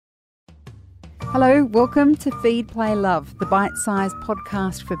Hello, welcome to Feed, Play, Love, the bite-sized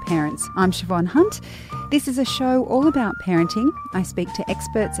podcast for parents. I'm Siobhan Hunt. This is a show all about parenting. I speak to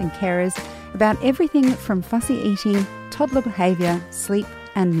experts and carers about everything from fussy eating, toddler behaviour, sleep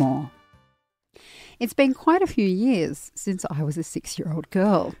and more. It's been quite a few years since I was a 6-year-old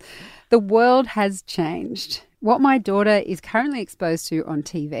girl. The world has changed. What my daughter is currently exposed to on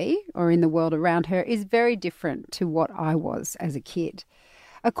TV or in the world around her is very different to what I was as a kid.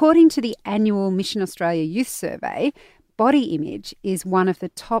 According to the annual Mission Australia Youth Survey, body image is one of the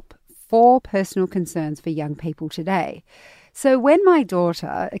top 4 personal concerns for young people today. So when my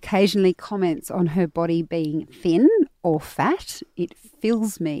daughter occasionally comments on her body being thin or fat, it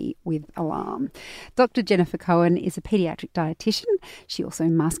fills me with alarm. Dr Jennifer Cohen is a paediatric dietitian. She also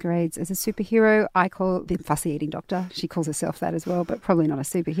masquerades as a superhero. I call the fussy eating doctor. She calls herself that as well, but probably not a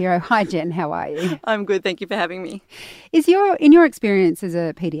superhero. Hi, Jen. How are you? I'm good. Thank you for having me. In your experience as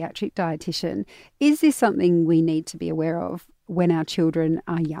a paediatric dietitian, is this something we need to be aware of when our children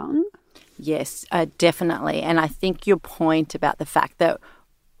are young? Yes, definitely. And I think your point about the fact that,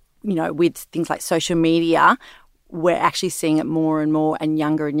 you know, with things like social media, we're actually seeing it more and more, and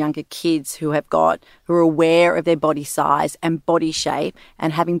younger kids who are aware of their body size and body shape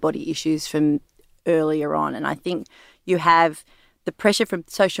and having body issues from earlier on. And I think you have the pressure from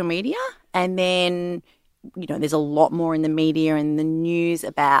social media, and then, you know, there's a lot more in the media and the news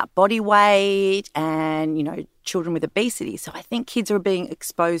about body weight and, you know, children with obesity. So I think kids are being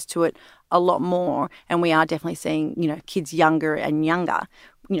exposed to it a lot more, and we are definitely seeing, you know, kids younger and younger,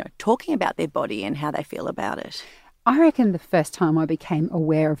 you know, talking about their body and how they feel about it. I reckon the first time I became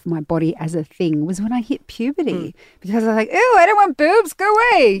aware of my body as a thing was when I hit puberty, because I was like, "Ew, I don't want boobs, go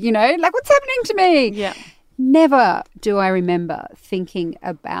away," you know, like, what's happening to me? Yeah. Never do I remember thinking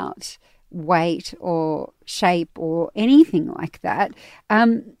about weight or shape or anything like that.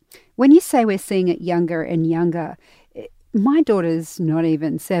 When you say we're seeing it younger and younger, my daughter's not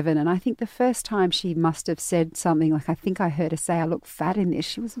even 7, and I think the first time she must have said something like, I think I heard her say, "I look fat in this,"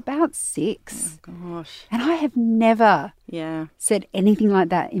 she was about 6. Oh, gosh. And I have never said anything like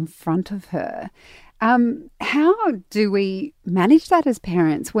that in front of her. How do we manage that as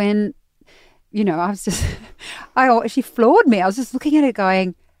parents when, you know, she floored me. I was just looking at it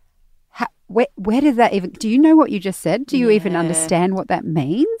going, where did that even, do you know what you just said? Do you even understand what that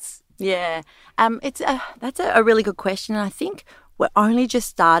means? Yeah, that's a really good question. And I think we're only just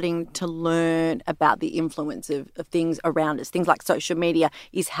starting to learn about the influence of things around us, things like social media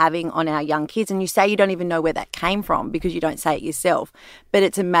is having on our young kids. And you say you don't even know where that came from because you don't say it yourself. But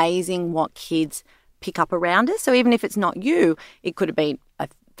it's amazing what kids pick up around us. So even if it's not you, it could have been a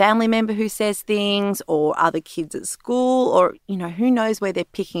family member who says things, or other kids at school, or, you know, who knows where they're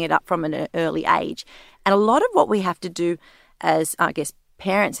picking it up from at an early age. And a lot of what we have to do as, I guess,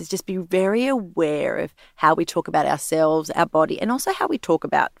 parents is just be very aware of how we talk about ourselves, our body, and also how we talk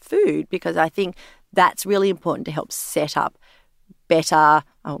about food, because I think that's really important to help set up better,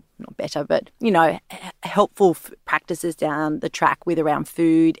 not better, but, you know, helpful practices down the track around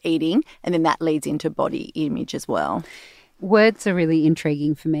food, eating, and then that leads into body image as well. Words are really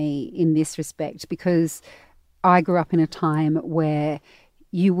intriguing for me in this respect, because I grew up in a time where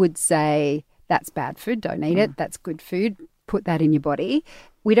you would say, that's bad food, don't eat it, that's good food, put that in your body.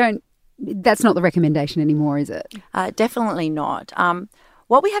 That's not the recommendation anymore, is it? Definitely not.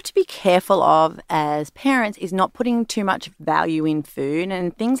 What we have to be careful of as parents is not putting too much value in food,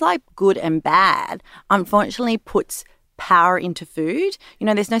 and things like good and bad unfortunately puts power into food. You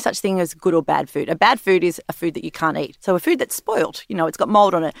know, there's no such thing as good or bad food. A bad food is a food that you can't eat. So a food that's spoiled, you know, it's got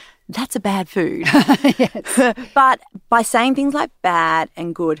mold on it, that's a bad food. Yes. But by saying things like bad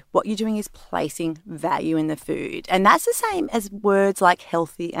and good, what you're doing is placing value in the food. And that's the same as words like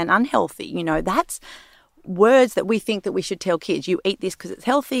healthy and unhealthy. You know, that's words that we think that we should tell kids. You eat this because it's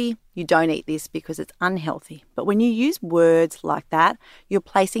healthy, you don't eat this because it's unhealthy. But when you use words like that, you're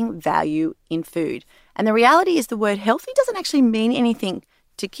placing value in food. And the reality is the word healthy doesn't actually mean anything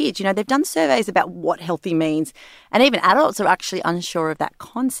to kids. You know, they've done surveys about what healthy means, and even adults are actually unsure of that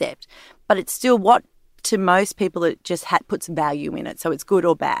concept. But it's still what, to most people, it just puts value in it. So it's good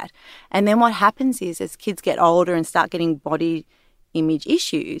or bad. And then what happens is, as kids get older and start getting body image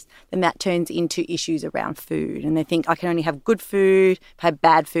issues, then that turns into issues around food. And they think, I can only have good food. If I have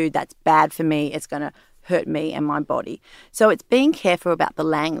bad food, that's bad for me. It's going to hurt me and my body. So it's being careful about the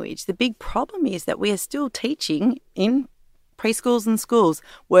language. The big problem is that we are still teaching in preschools and schools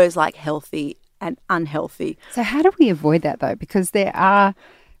words like healthy and unhealthy. So how do we avoid that, though? Because there are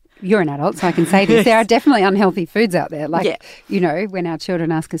you're an adult, so I can say this. There are definitely unhealthy foods out there. Like, when our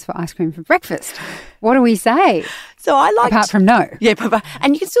children ask us for ice cream for breakfast, what do we say? So I like... Apart from no. Yeah,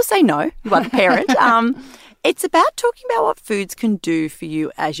 and you can still say no, you are the parent. It's about talking about what foods can do for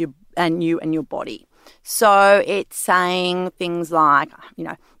you and your body. So it's saying things like,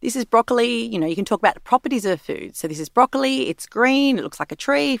 this is broccoli. You can talk about the properties of food. So this is broccoli. It's green. It looks like a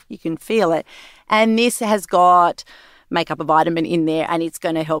tree. You can feel it. And this has got make up a vitamin in there and it's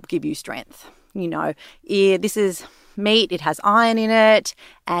going to help give you strength. This is meat. It has iron in it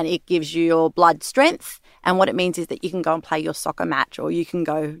and it gives you your blood strength. And what it means is that you can go and play your soccer match or you can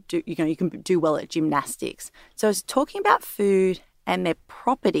you can do well at gymnastics. So it's talking about food and their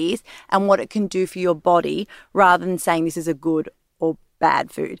properties and what it can do for your body rather than saying this is a good or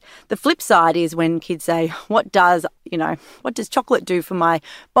bad food. The flip side is when kids say, what does chocolate do for my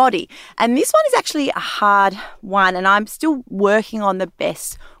body? And this one is actually a hard one and I'm still working on the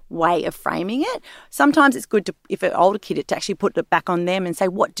best way of framing it. Sometimes it's good to, if an older kid, to actually put it back on them and say,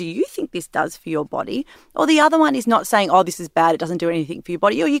 what do you think this does for your body? Or the other one is not saying, oh, this is bad, it doesn't do anything for your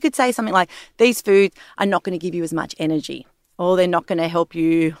body. Or you could say something like, these foods are not going to give you as much energy, or they're not going to help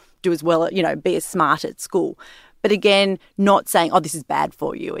you do as well, be as smart at school. But again, not saying, oh, this is bad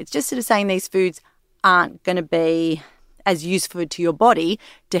for you. It's just sort of saying these foods aren't going to be as useful to your body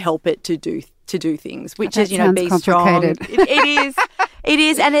to help it to do things, which is, be strong. It is. It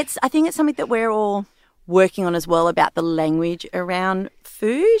is. And I think it's something that we're all working on as well about the language around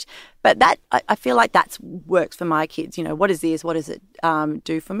food. But that, I feel like that works for my kids. What is this? What does it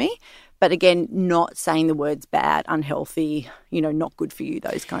do for me? But again, not saying the words bad, unhealthy, not good for you,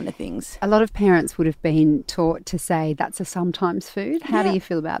 those kind of things. A lot of parents would have been taught to say that's a sometimes food. How do you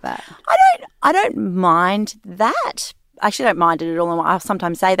feel about that? I don't mind that. I actually don't mind it at all. I'll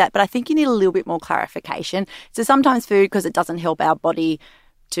sometimes say that, but I think you need a little bit more clarification. It's a sometimes food because it doesn't help our body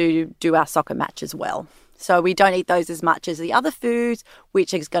to do our soccer match as well. So we don't eat those as much as the other foods,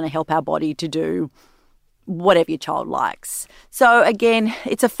 which is going to help our body to do whatever your child likes. So again,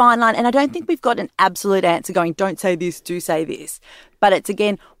 it's a fine line, and I don't think we've got an absolute answer going, don't say this, do say this. But it's,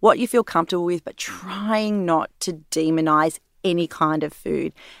 again, what you feel comfortable with, but trying not to demonize any kind of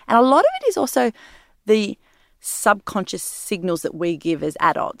food. And a lot of it is also the subconscious signals that we give as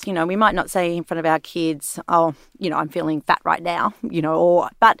adults. We might not say in front of our kids, oh, I'm feeling fat right now,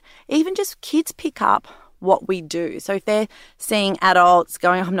 but even just kids pick up what we do. So if they're seeing adults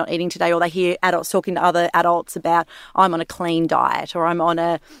going, oh, I'm not eating today, or they hear adults talking to other adults about, I'm on a clean diet, or I'm on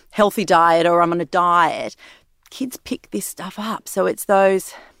a healthy diet, or I'm on a diet, kids pick this stuff up. So it's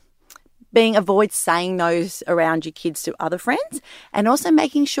those avoid saying those around your kids to other friends, and also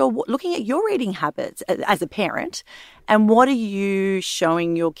making sure, looking at your eating habits as a parent and what are you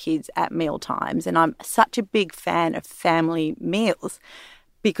showing your kids at meal times. And I'm such a big fan of family meals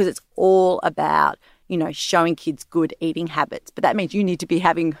because it's all about, showing kids good eating habits. But that means you need to be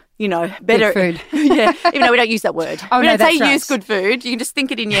having, better good food. Yeah, even though we don't use that word. Oh, we don't say right. Use good food. You can just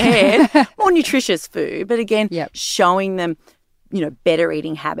think it in your head. More nutritious food. But again, showing them better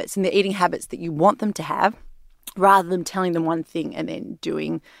eating habits and the eating habits that you want them to have, rather than telling them one thing and then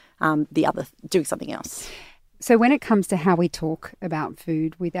doing something else. So when it comes to how we talk about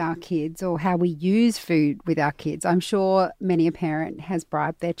food with our kids or how we use food with our kids, I'm sure many a parent has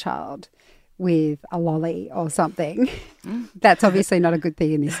bribed their child with a lolly or something. That's obviously not a good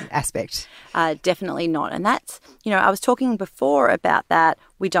thing in this aspect. Definitely not. And that's, I was talking before about that.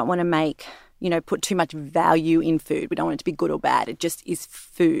 We don't want to make put too much value in food. We don't want it to be good or bad. It just is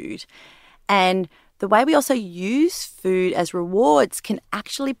food. And the way we also use food as rewards can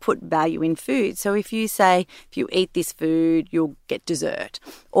actually put value in food. So if you say, if you eat this food, you'll get dessert.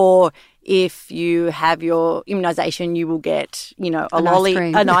 Or if you have your immunisation, you will get,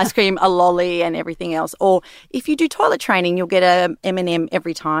 an ice cream, a lolly and everything else. Or if you do toilet training, you'll get a M&M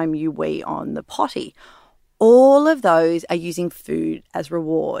every time you wee on the potty. All of those are using food as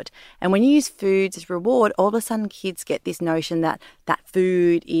reward. And when you use foods as reward, all of a sudden kids get this notion that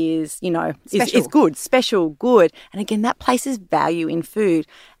food is, is good, special, good. And again, that places value in food.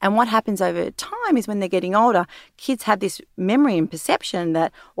 And what happens over time is when they're getting older, kids have this memory and perception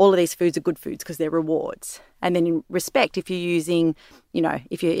that all of these foods are good foods because they're rewards. And then in respect, if you're using,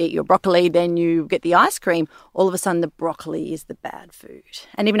 if you eat your broccoli, then you get the ice cream, all of a sudden the broccoli is the bad food.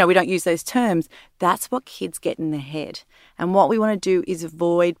 And even though we don't use those terms, that's what kids get in their head. And what we want to do is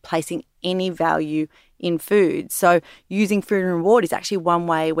avoid placing any value in food. So using food and reward is actually one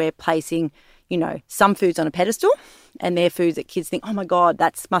way we're placing, some foods on a pedestal, and they're foods that kids think, oh my God,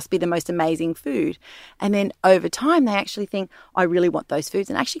 that must be the most amazing food. And then over time, they actually think, I really want those foods,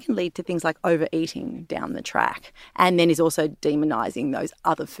 and actually can lead to things like overeating down the track, and then is also demonizing those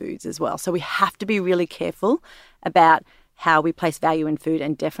other foods as well. So we have to be really careful about how we place value in food,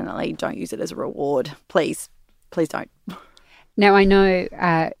 and definitely don't use it as a reward. Please don't. Now, I know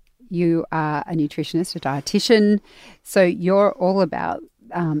you are a nutritionist, a dietitian, so you're all about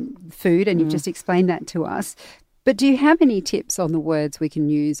food, and you've just explained that to us. But do you have any tips on the words we can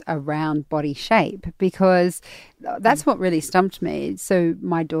use around body shape? Because that's what really stumped me. So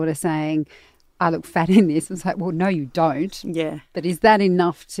my daughter saying, I look fat in this. I was like, well, no, you don't. Yeah. But is that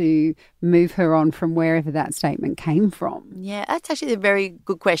enough to move her on from wherever that statement came from? Yeah, that's actually a very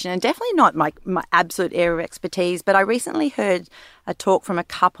good question, and definitely not my absolute area of expertise. But I recently heard a talk from a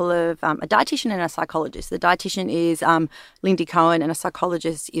couple of a dietitian and a psychologist. The dietitian is Lindy Cohen, and a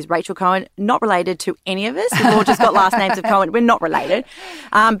psychologist is Rachel Cohen. Not related to any of us. We've all just got last names of Cohen. We're not related.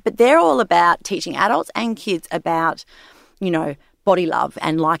 But they're all about teaching adults and kids about, body love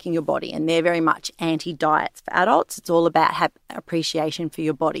and liking your body, and they're very much anti-diets for adults. It's all about appreciation for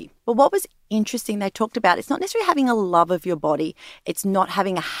your body. But what was interesting, they talked about, it's not necessarily having a love of your body, it's not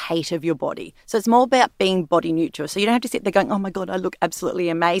having a hate of your body. So it's more about being body neutral. So you don't have to sit there going, oh my God, I look absolutely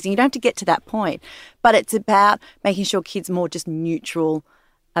amazing. You don't have to get to that point. But it's about making sure kids are more just neutral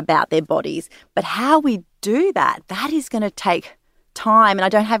about their bodies. But how we do that is going to take time. And I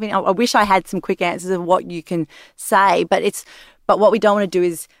don't have any, I wish I had some quick answers of what you can say, but what we don't want to do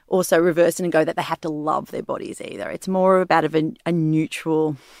is also reverse it and go that they have to love their bodies either. It's more about a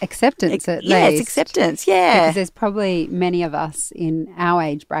neutral acceptance, at least. Yeah, it's acceptance, yeah. Because there's probably many of us in our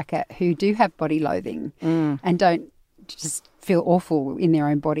age bracket who do have body loathing and don't just feel awful in their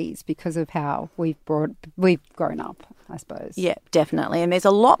own bodies because of how we've grown up, I suppose. Yeah, definitely. And there's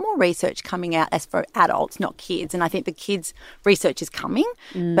a lot more research coming out as for adults, not kids. And I think the kids' research is coming,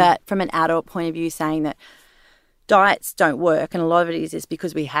 but from an adult point of view, saying that diets don't work, and a lot of it is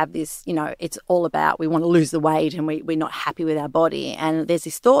because we have this, it's all about we want to lose the weight and we're not happy with our body. And there's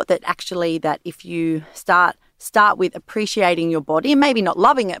this thought that actually that if you start with appreciating your body and maybe not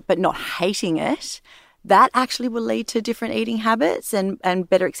loving it but not hating it, that actually will lead to different eating habits and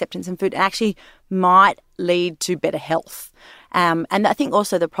better acceptance in food, and actually might lead to better health. And I think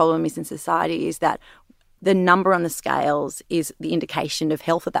also the problem is in society is that the number on the scales is the indication of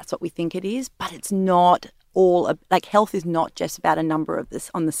health, that that's what we think it is, but it's not all, like health is not just about a number of this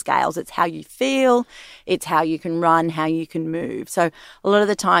on the scales. It's how you feel, it's how you can run, how you can move. So a lot of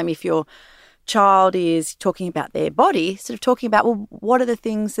the time if your child is talking about their body, sort of talking about, well, what are the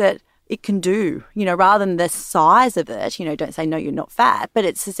things that it can do, rather than the size of it, don't say, no, you're not fat, but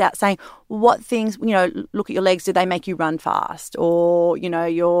it's just out saying what things, look at your legs, do they make you run fast? Or,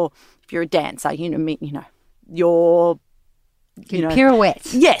 if you're a dancer, you're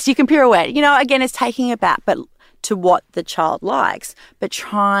pirouette. Yes, you can pirouette. Again, it's taking it back, but to what the child likes, but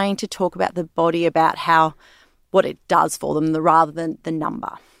trying to talk about the body, about what it does for them, rather than the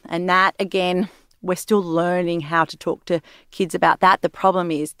number. And that, again, we're still learning how to talk to kids about that. The problem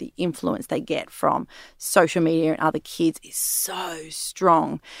is the influence they get from social media and other kids is so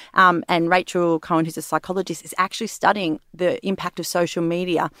strong. And Rachel Cohen, who's a psychologist, is actually studying the impact of social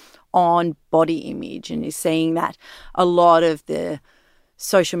media on body image, and is seeing that a lot of the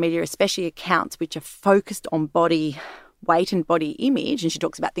social media, especially accounts which are focused on body weight and body image, and she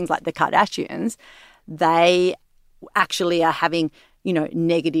talks about things like the Kardashians, they actually are having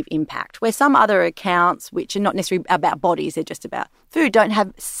negative impact, where some other accounts, which are not necessarily about bodies, they're just about food, don't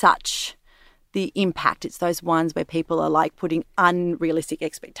have such the impact. It's those ones where people are like putting unrealistic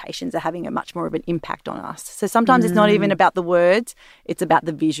expectations, are having a much more of an impact on us. So sometimes it's not even about the words, it's about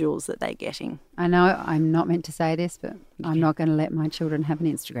the visuals that they're getting. I know I'm not meant to say this, but I'm not going to let my children have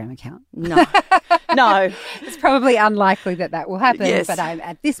an Instagram account. No. It's probably unlikely that will happen, yes. But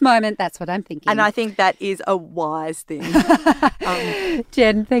at this moment, that's what I'm thinking. And I think that is a wise thing.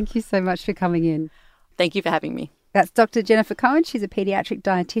 Jen, thank you so much for coming in. Thank you for having me. That's Dr Jennifer Cohen. She's a paediatric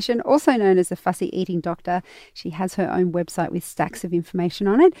dietitian, also known as the Fussy Eating Doctor. She has her own website with stacks of information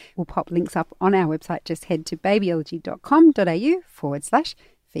on it. We'll pop links up on our website. Just head to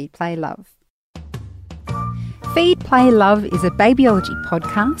babyology.com.au/Feed Play Love. Feed Play Love is a babyology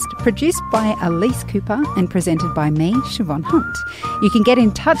podcast produced by Elise Cooper and presented by me, Siobhan Hunt. You can get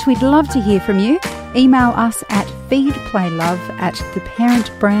in touch. We'd love to hear from you. Email us at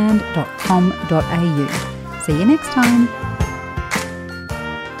feedplaylove@theparentbrand.com.au. See you next time.